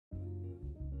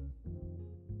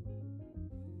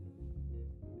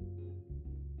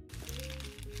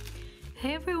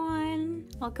Hey everyone!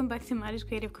 Welcome back to Maddie's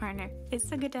Creative Corner. It's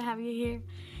so good to have you here.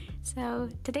 So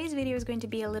today's video is going to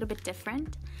be a little bit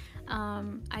different.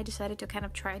 I decided to kind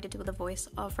of try to do the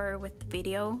voiceover with the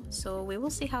video, so we will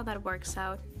see how that works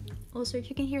out. Also, if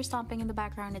you can hear stomping in the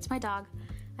background, it's my dog.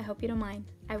 I hope you don't mind.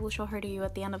 I will show her to you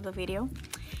at the end of the video.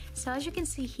 So as you can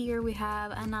see here, we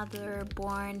have another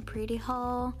Born Pretty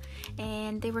haul,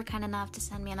 and they were kind enough to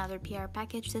send me another PR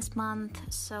package this month.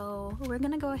 So we're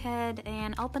gonna go ahead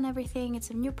and open everything. It's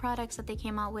some new products that they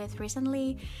came out with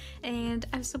recently, and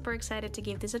I'm super excited to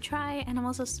give this a try. And I'm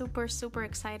also super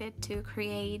excited to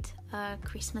create a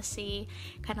Christmassy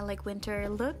kind of like winter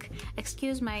look.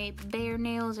 Excuse my bare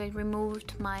nails, I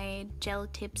removed my gel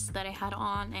tips that I had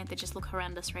on and they just look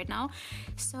horrendous right now.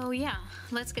 So yeah,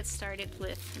 let's get started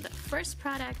with the first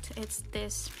product. It's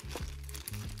this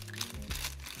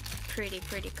pretty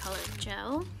colored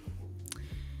gel,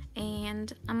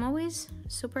 and I'm always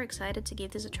super excited to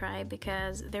give this a try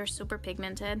because they're super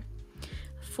pigmented.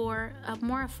 For a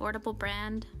more affordable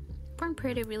brand, Born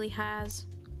Pretty really has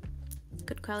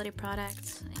good quality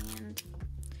products and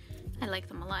I like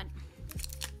them a lot.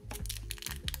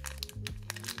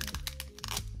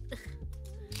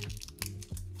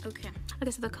 Okay,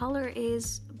 so the color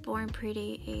is Born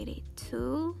Pretty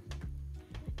 82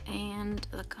 and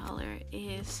the color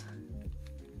is,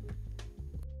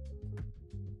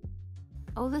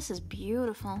 oh, this is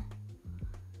beautiful.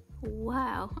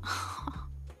 Wow.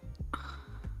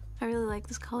 I really like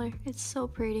this color. It's so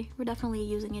pretty. We're definitely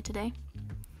using it today.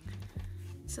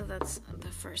 So that's the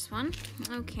first one.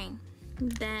 Okay,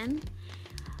 then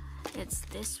it's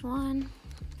this one.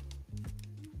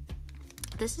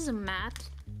 This is a matte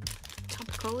top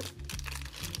coat,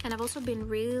 and I've also been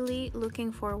really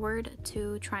looking forward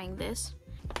to trying this.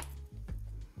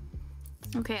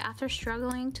 Okay, after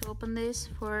struggling to open this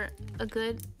for a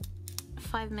good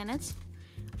 5 minutes,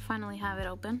 finally have it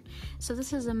open. So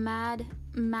this is a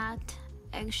matte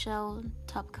eggshell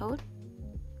top coat.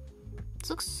 This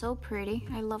looks so pretty.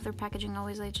 I love their packaging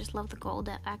always. I just love the gold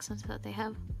accents that they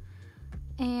have.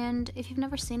 And if you've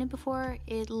never seen it before,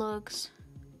 it looks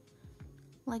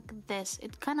like this.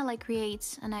 It kind of like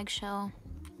creates an eggshell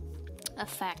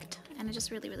effect, and I just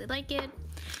really like it.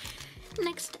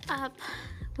 Next up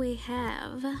we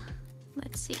have,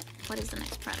 let's see, what is the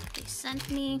next product they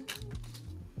sent me?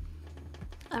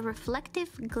 A reflective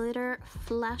glitter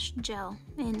flash gel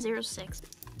in 06.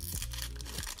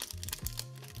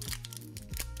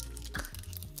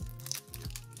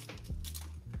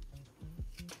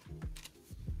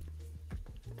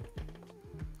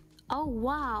 Oh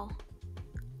wow,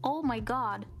 oh my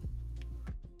god.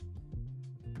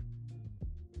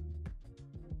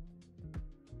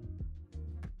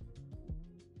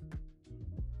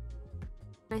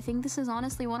 I think this is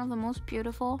honestly one of the most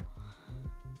beautiful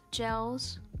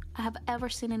gels I have ever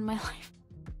seen in my life.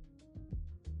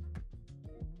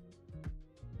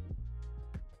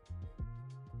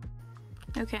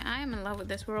 Okay, I am in love with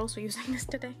this. We're also using this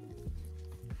today.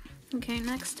 Okay,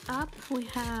 next up we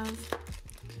have,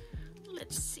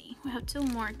 let's see, we have two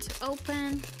more to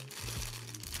open.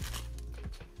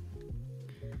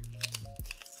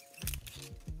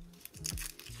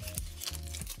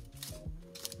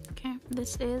 Okay,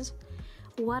 this is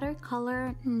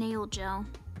Watercolor nail gel.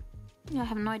 I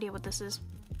have no idea what this is.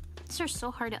 These are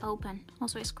so hard to open.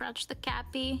 Also, I scratched the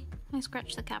cappy. I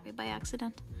scratched the cappy by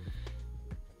accident.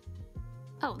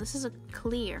 Oh, this is a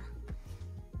clear.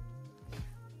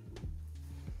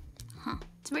 Huh,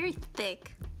 it's very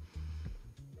thick.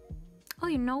 Oh,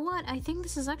 you know what? I think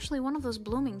this is actually one of those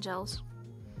blooming gels.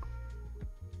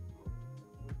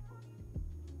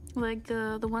 Like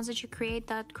the ones that you create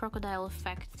that crocodile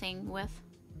effect thing with.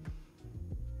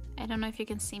 I don't know if you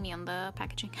can see me on the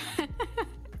packaging.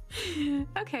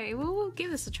 Okay, well, we'll give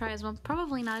this a try as well.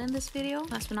 Probably not in this video.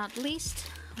 Last but not least,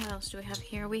 what else do we have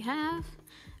here? We have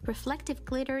reflective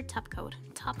glitter top coat.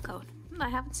 Top coat. I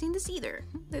haven't seen this either.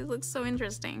 It looks so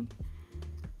interesting.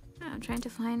 I'm trying to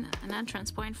find an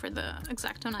entrance point for the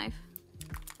X-Acto knife.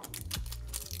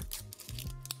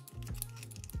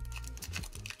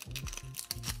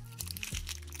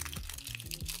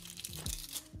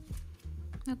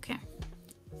 Okay,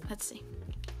 let's see.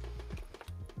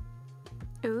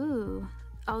 Ooh,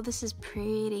 oh, this is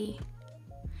pretty.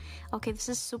 Okay, this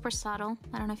is super subtle.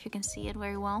 I don't know if you can see it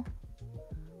very well.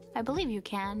 I believe you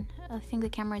can. I think the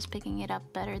camera is picking it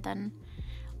up better than,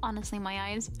 honestly,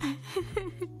 my eyes.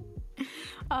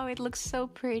 Oh, it looks so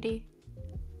pretty.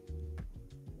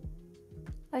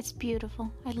 It's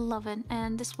beautiful. I love it.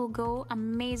 And this will go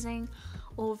amazing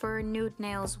over nude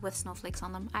nails with snowflakes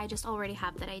on them. I just already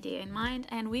have that idea in mind,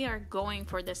 and we are going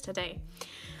for this today.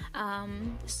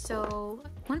 So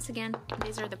once again,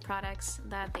 these are the products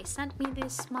that they sent me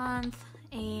this month,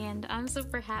 and I'm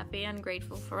super happy and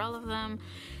grateful for all of them.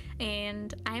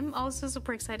 And I'm also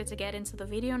super excited to get into the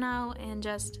video now and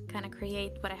just kind of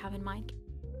create what I have in mind.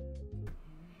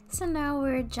 So now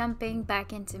we're jumping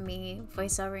back into me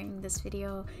voiceovering this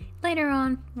video later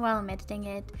on while I'm editing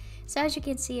it. So as you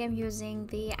can see, I'm using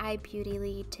the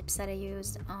iBeauty tips that I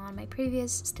used on my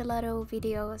previous stiletto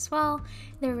video as well.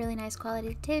 They're really nice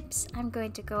quality tips. I'm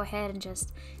going to go ahead and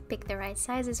just pick the right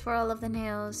sizes for all of the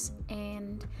nails,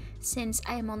 and since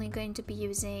I am only going to be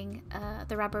using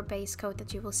the rubber base coat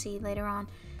that you will see later on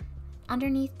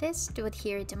underneath this to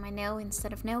adhere to my nail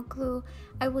instead of nail glue,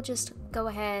 I will just go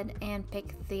ahead and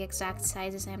pick the exact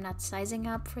sizes. I'm not sizing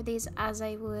up for these as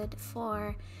I would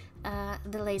for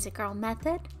the laser curl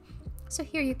method. So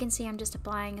here you can see I'm just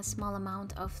applying a small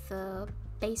amount of the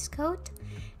base coat,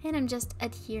 and I'm just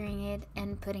adhering it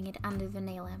and putting it under the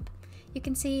nail lamp. You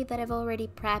can see that I've already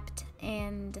prepped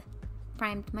and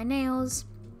primed my nails.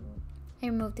 I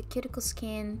removed the cuticle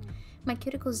skin. My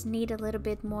cuticles need a little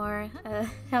bit more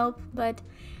help, but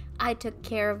I took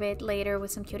care of it later with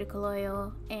some cuticle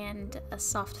oil and a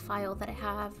soft file that I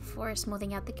have for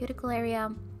smoothing out the cuticle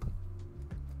area.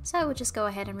 So I would just go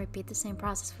ahead and repeat the same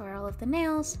process for all of the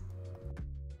nails.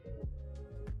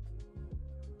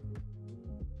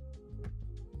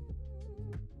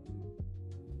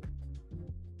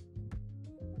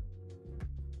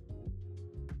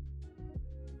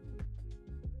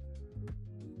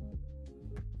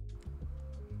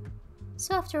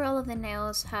 So after all of the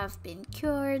nails have been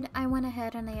cured, I went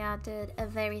ahead and I added a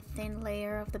very thin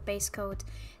layer of the base coat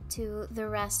to the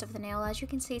rest of the nail. As you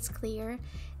can see, it's clear,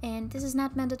 and this is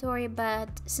not mandatory, but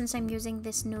since I'm using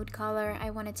this nude color,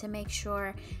 I wanted to make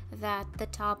sure that the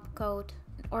top coat,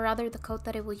 or rather the coat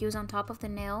that I will use on top of the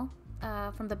nail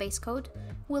from the base coat,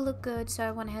 will look good. So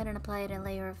I went ahead and applied a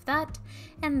layer of that,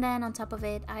 and then on top of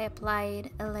it I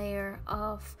applied a layer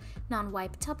of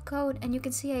non-wipe top coat, and you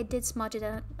can see I did smudge it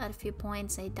at a few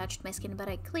points. I touched my skin, but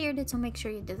I cleared it, so make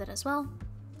sure you do that as well.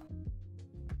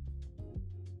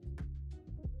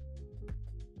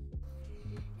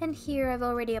 And here I've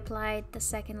already applied the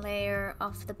second layer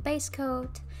of the base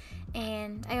coat,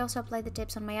 and I also applied the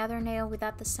tips on my other nail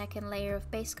without the second layer of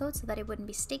base coat so that it wouldn't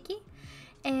be sticky.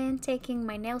 And taking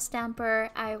my nail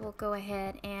stamper, I will go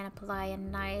ahead and apply a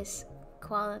nice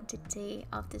quantity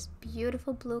of this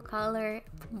beautiful blue color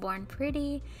from Born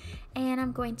Pretty, and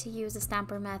I'm going to use the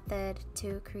stamper method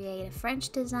to create a French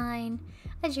design.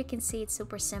 As you can see, it's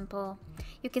super simple.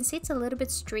 You can see it's a little bit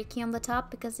streaky on the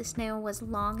top because this nail was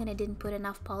long and I didn't put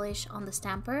enough polish on the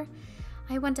stamper.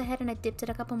 I went ahead and I dipped it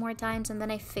a couple more times and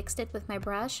then I fixed it with my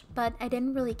brush, but I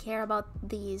didn't really care about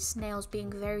these nails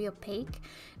being very opaque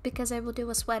because I will do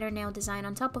a sweater nail design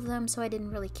on top of them, so I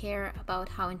didn't really care about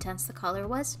how intense the color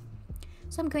was.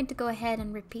 So I'm going to go ahead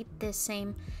and repeat this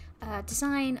same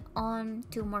design on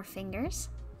 2 more fingers.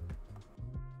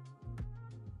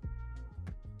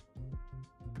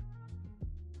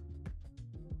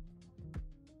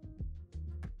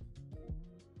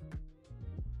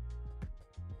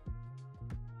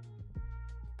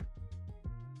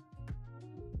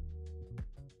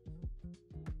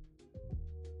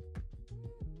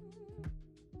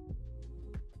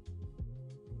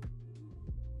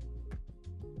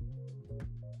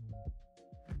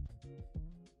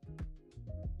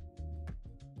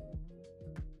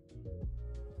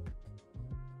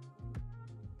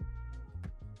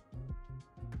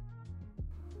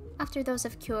 After those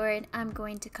have cured, I'm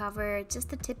going to cover just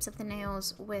the tips of the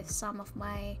nails with some of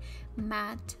my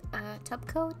matte top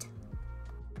coat.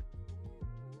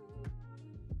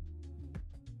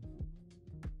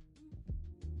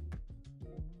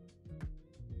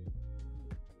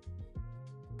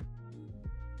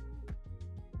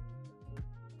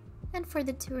 And for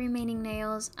the 2 remaining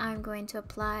nails, I'm going to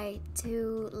apply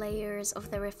 2 layers of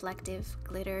the reflective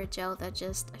glitter gel that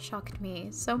just shocked me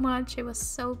so much. It was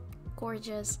so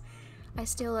gorgeous. I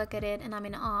still look at it and I'm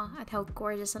in awe at how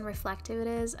gorgeous and reflective it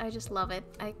is. I just love it.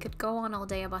 I could go on all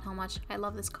day about how much I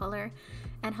love this color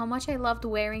and how much I loved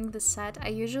wearing this set. I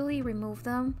usually remove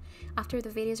them after the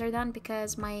videos are done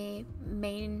because my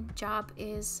main job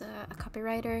is a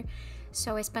copywriter,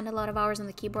 so I spend a lot of hours on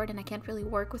the keyboard and I can't really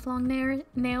work with long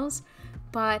nails,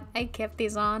 but I kept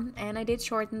these on and I did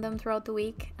shorten them throughout the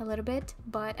week a little bit,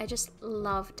 but I just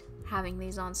loved having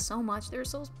these on so much. They're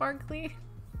so sparkly.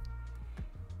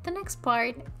 The next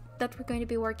part that we're going to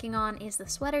be working on is the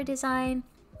sweater design.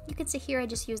 You can see here I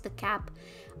just used the cap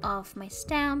of my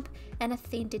stamp and a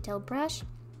thin detail brush.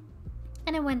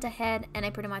 And I went ahead and I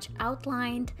pretty much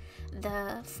outlined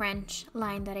the French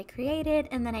line that I created,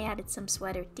 and then I added some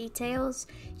sweater details.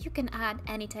 You can add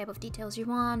any type of details you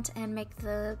want and make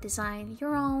the design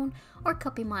your own or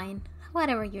copy mine,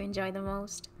 whatever you enjoy the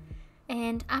most.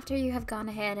 And after you have gone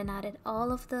ahead and added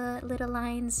all of the little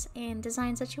lines and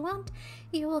designs that you want,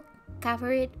 you will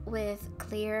cover it with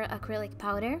clear acrylic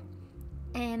powder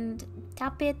and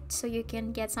tap it so you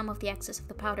can get some of the excess of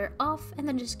the powder off, and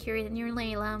then just cure it in your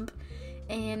nail lamp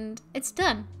and it's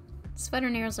done. Sweater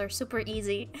nails are super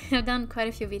easy. I've done quite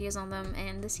a few videos on them,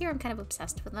 and this year I'm kind of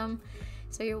obsessed with them,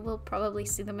 so you will probably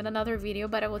see them in another video,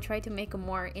 but I will try to make a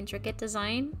more intricate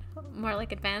design, more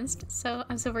like advanced, so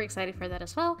I'm super excited for that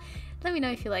as well. Let me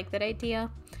know if you like that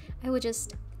idea. I will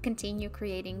just continue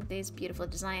creating these beautiful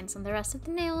designs on the rest of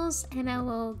the nails, and I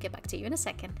will get back to you in a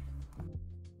second.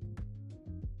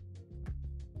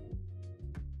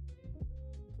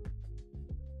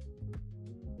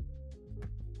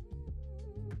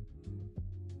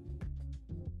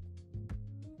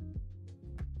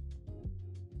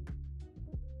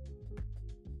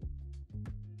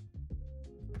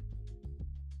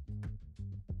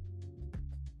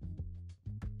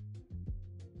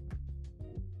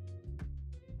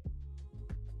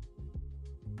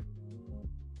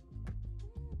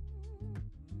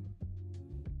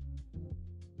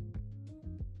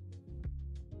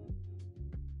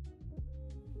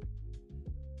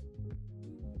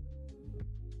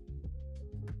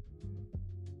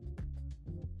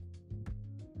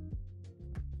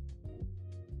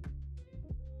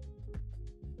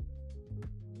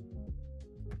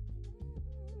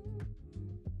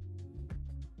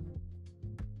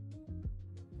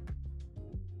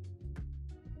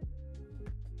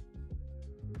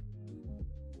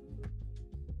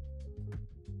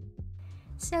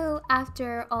 So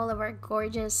after all of our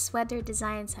gorgeous sweater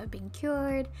designs have been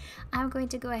cured, I'm going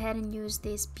to go ahead and use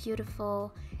this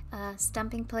beautiful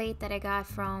stamping plate that I got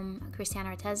from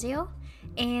Cristiano Artesio,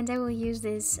 and I will use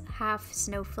this half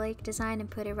snowflake design and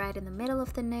put it right in the middle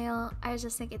of the nail. I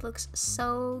just think it looks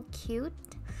so cute,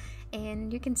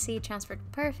 and you can see it transferred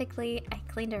perfectly. I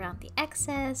cleaned around the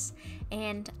excess,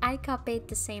 and I copied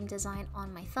the same design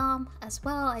on my thumb as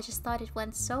well. I just thought it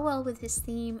went so well with this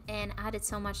theme and added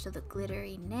so much to the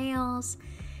glittery nails.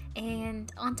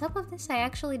 And on top of this, I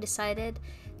actually decided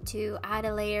to add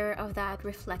a layer of that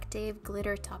reflective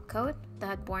glitter top coat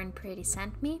that Born Pretty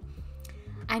sent me.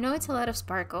 I know it's a lot of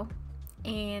sparkle,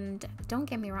 and don't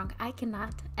get me wrong, I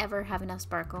cannot ever have enough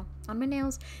sparkle on my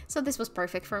nails, so this was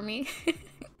perfect for me.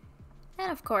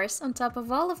 And of course, on top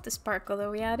of all of the sparkle that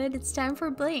we added, it's time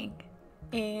for bling.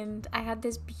 And I had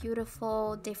this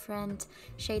beautiful different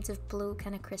shades of blue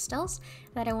kind of crystals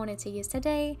that I wanted to use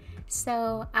today.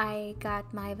 So I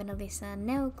got my Vanillisa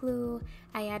nail glue.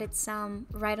 I added some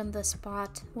right on the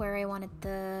spot where I wanted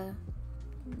the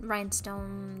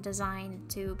rhinestone design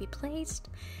to be placed.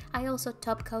 I also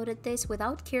top coated this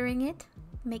without curing it,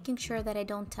 making sure that I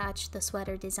don't touch the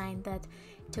sweater design that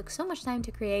took so much time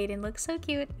to create and looks so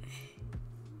cute.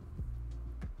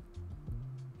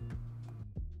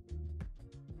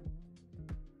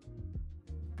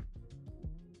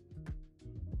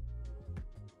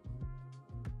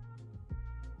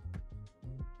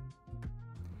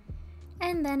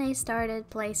 And then I started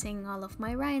placing all of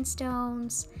my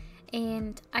rhinestones,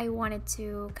 and I wanted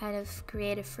to kind of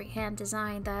create a freehand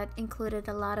design that included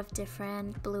a lot of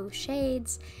different blue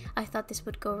shades. I thought this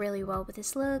would go really well with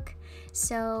this look.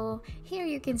 So here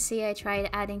you can see I tried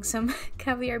adding some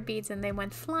caviar beads and they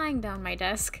went flying down my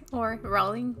desk, or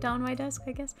rolling down my desk,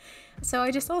 I guess. So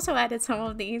I just also added some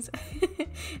of these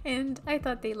and I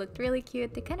thought they looked really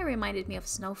cute. They kind of reminded me of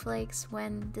snowflakes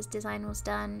when this design was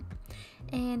done.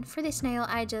 And for this nail,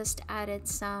 I just added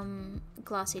some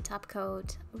glossy top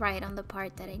coat right on the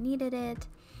part that I needed it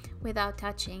without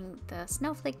touching the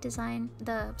snowflake design,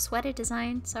 the sweater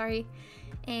design, sorry.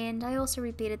 And I also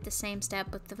repeated the same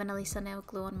step with the Vanillisa nail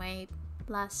glue on my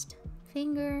last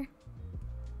finger.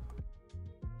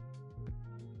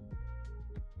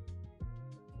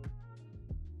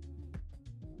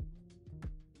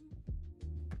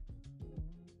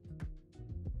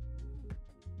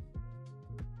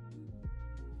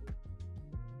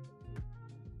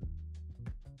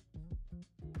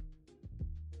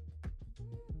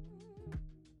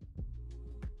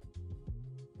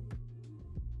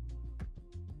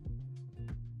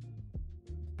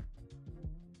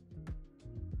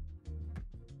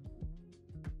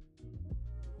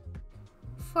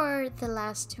 For the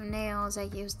last two nails, I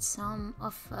used some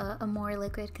of a more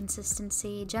liquid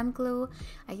consistency gem glue.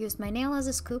 I used my nail as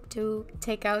a scoop to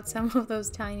take out some of those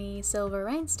tiny silver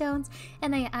rhinestones,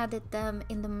 and I added them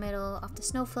in the middle of the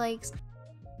snowflakes.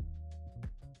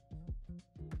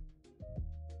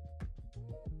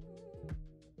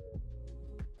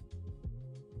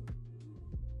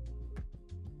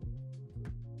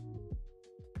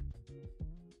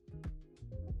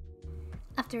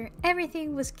 After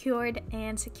everything was cured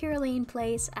and securely in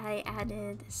place, I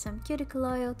added some cuticle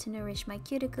oil to nourish my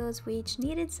cuticles, which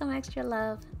needed some extra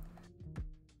love.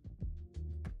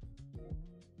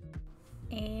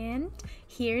 And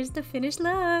here's the finished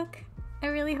look. I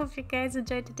really hope you guys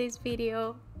enjoyed today's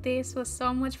video. This was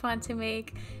so much fun to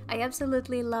make. I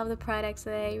absolutely love the products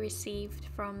that I received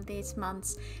from this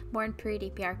month's Born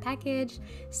Pretty PR package.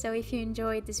 So if you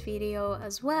enjoyed this video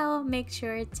as well, make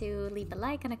sure to leave a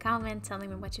like and a comment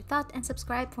telling me what you thought, and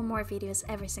subscribe for more videos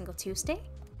every single Tuesday.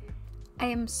 I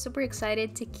am super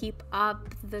excited to keep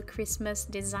up the Christmas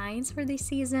designs for this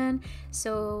season,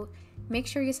 so make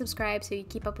sure you subscribe so you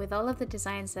keep up with all of the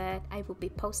designs that I will be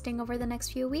posting over the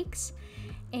next few weeks.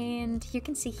 And you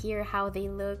can see here how they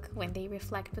look when they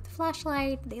reflect with the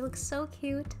flashlight. They look so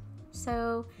cute.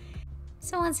 So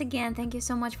once again, thank you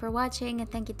so much for watching,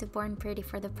 and thank you to Born Pretty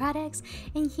for the products.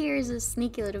 And here's a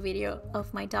sneaky little video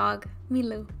of my dog,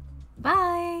 Milu.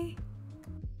 Bye!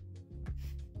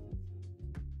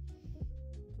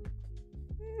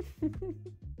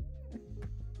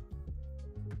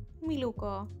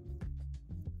 Miluko.